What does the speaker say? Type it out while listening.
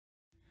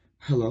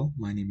Hello,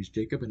 my name is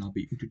Jacob, and I'll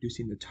be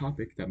introducing the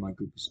topic that my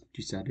group has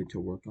decided to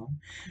work on.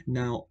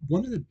 Now,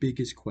 one of the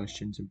biggest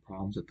questions and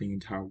problems that the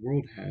entire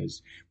world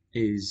has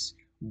is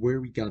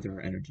where we gather our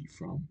energy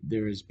from.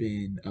 There has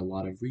been a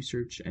lot of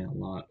research and a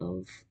lot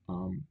of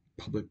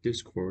public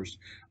discourse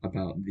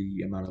about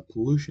the amount of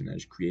pollution that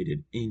is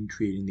created in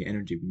creating the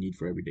energy we need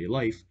for everyday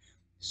life.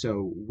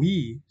 So,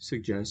 we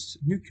suggest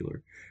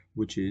nuclear,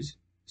 which is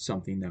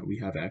something that we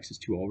have access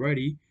to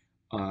already,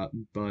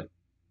 but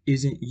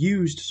isn't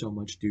used so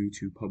much due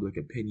to public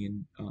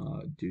opinion,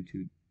 due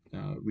to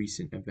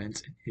recent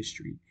events in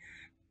history.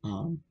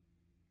 Um,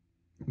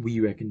 we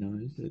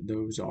recognize that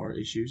those are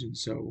issues, and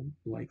so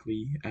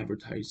likely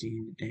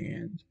advertising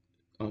and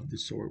of the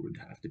sort would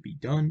have to be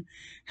done.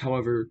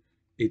 However,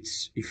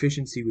 its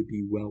efficiency would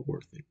be well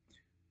worth it.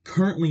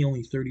 Currently,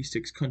 only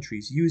 36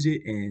 countries use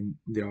it, and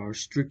there are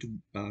strict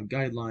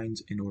guidelines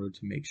in order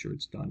to make sure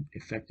it's done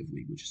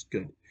effectively, which is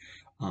good.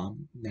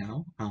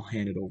 Now, I'll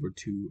hand it over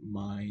to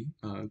my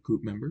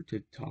group member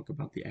to talk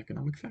about the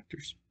economic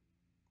factors.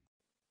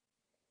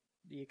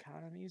 The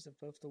economies of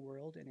both the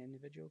world and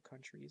individual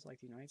countries like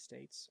the United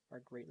States are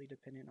greatly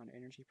dependent on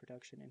energy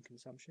production and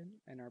consumption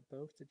and are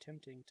both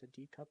attempting to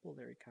decouple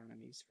their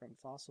economies from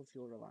fossil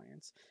fuel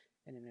reliance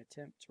in an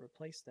attempt to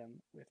replace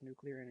them with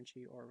nuclear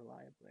energy or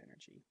reliable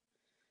energy.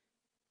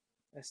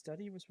 A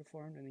study was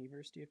performed in the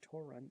University of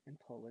Torun in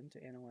Poland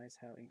to analyze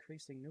how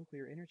increasing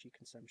nuclear energy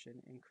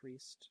consumption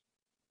increased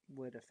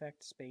would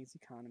affect Spain's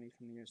economy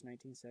from the years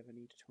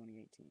 1970 to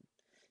 2018.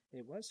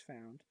 It was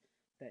found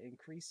that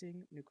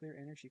increasing nuclear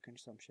energy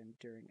consumption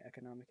during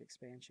economic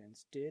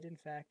expansions did in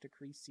fact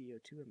decrease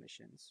CO2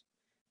 emissions,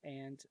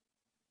 and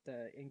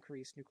the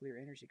increased nuclear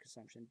energy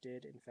consumption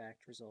did in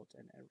fact result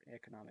in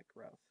economic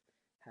growth.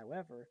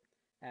 However,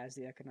 as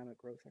the economic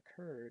growth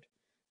occurred,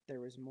 there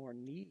was more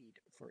need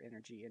for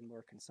energy and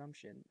more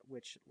consumption,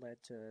 which led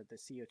to the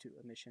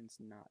CO2 emissions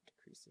not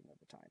decreasing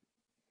over time.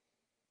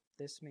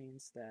 This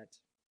means that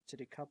to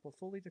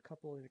fully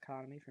decouple an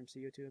economy from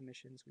CO2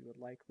 emissions, we would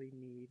likely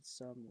need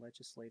some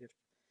legislative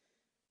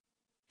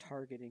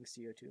targeting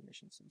CO2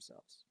 emissions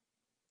themselves.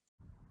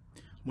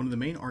 One of the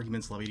main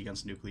arguments levied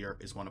against nuclear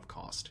is one of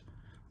cost.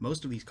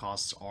 Most of these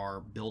costs are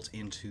built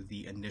into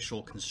the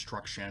initial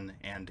construction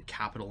and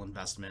capital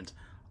investment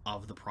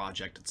of the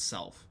project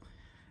itself.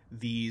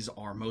 These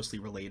are mostly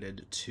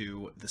related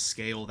to the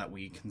scale that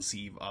we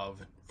conceive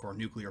of for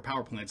nuclear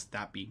power plants,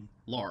 that being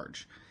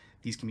large.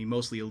 These can be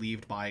mostly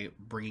alleviated by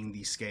bringing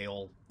the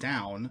scale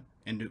down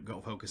and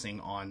focusing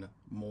on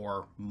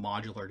more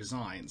modular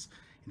designs.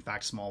 In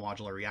fact, small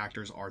modular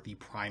reactors are the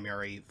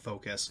primary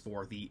focus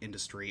for the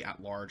industry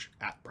at large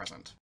at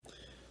present.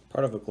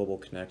 Part of a global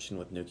connection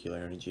with nuclear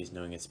energy is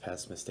knowing its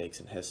past mistakes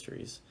and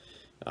histories.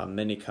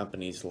 Many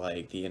companies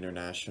like the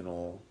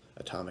International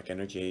Atomic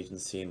Energy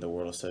Agency and the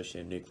World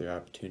Association of Nuclear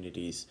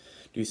Opportunities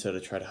do so to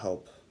try to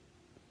help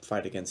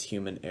fight against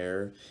human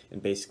error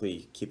and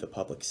basically keep the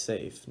public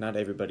safe. Not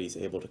everybody's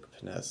able to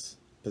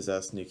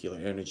possess nuclear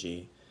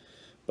energy,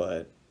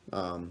 but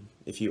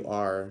if you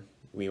are,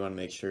 we want to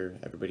make sure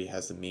everybody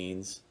has the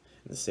means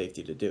and the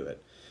safety to do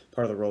it.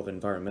 Part of the role of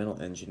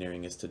environmental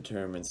engineering is to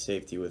determine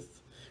safety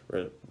with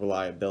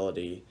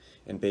reliability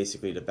and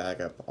basically to back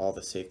up all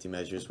the safety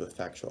measures with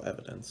factual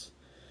evidence.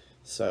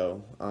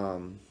 So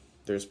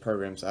there's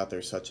programs out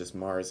there such as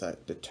Mars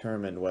that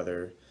determine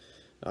whether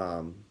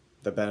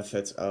the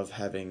benefits of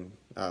having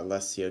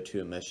less CO2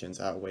 emissions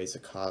outweighs the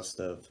cost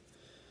of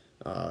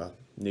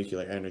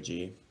nuclear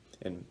energy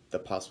and the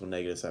possible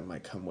negatives that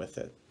might come with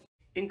it.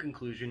 In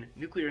conclusion,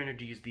 nuclear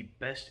energy is the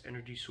best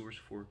energy source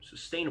for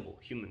sustainable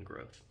human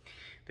growth.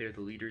 They are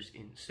the leaders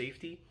in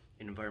safety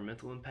and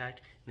environmental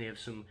impact, and they have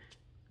some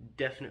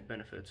definite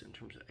benefits in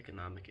terms of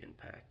economic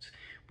impacts.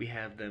 We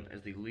have them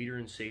as the leader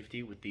in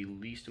safety with the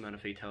least amount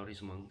of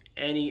fatalities among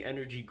any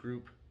energy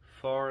group,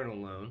 far and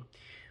alone.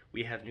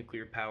 We have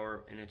nuclear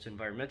power and its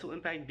environmental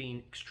impact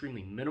being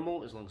extremely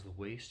minimal as long as the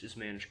waste is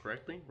managed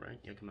correctly, right?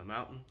 Yakima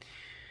Mountain.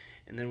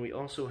 And then we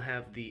also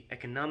have the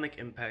economic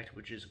impact,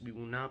 which is we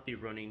will not be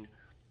running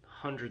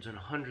hundreds and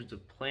hundreds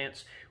of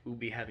plants. We'll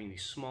be having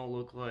these small,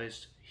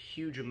 localized,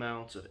 huge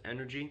amounts of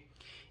energy.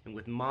 And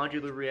with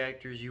modular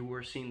reactors, you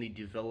are seeing the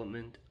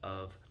development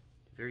of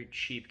very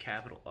cheap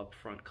capital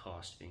upfront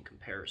cost in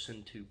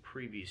comparison to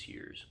previous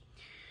years.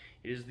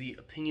 It is the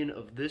opinion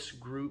of this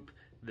group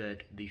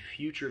that the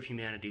future of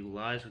humanity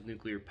lies with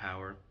nuclear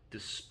power,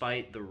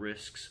 despite the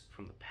risks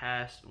from the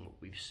past and what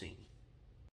we've seen.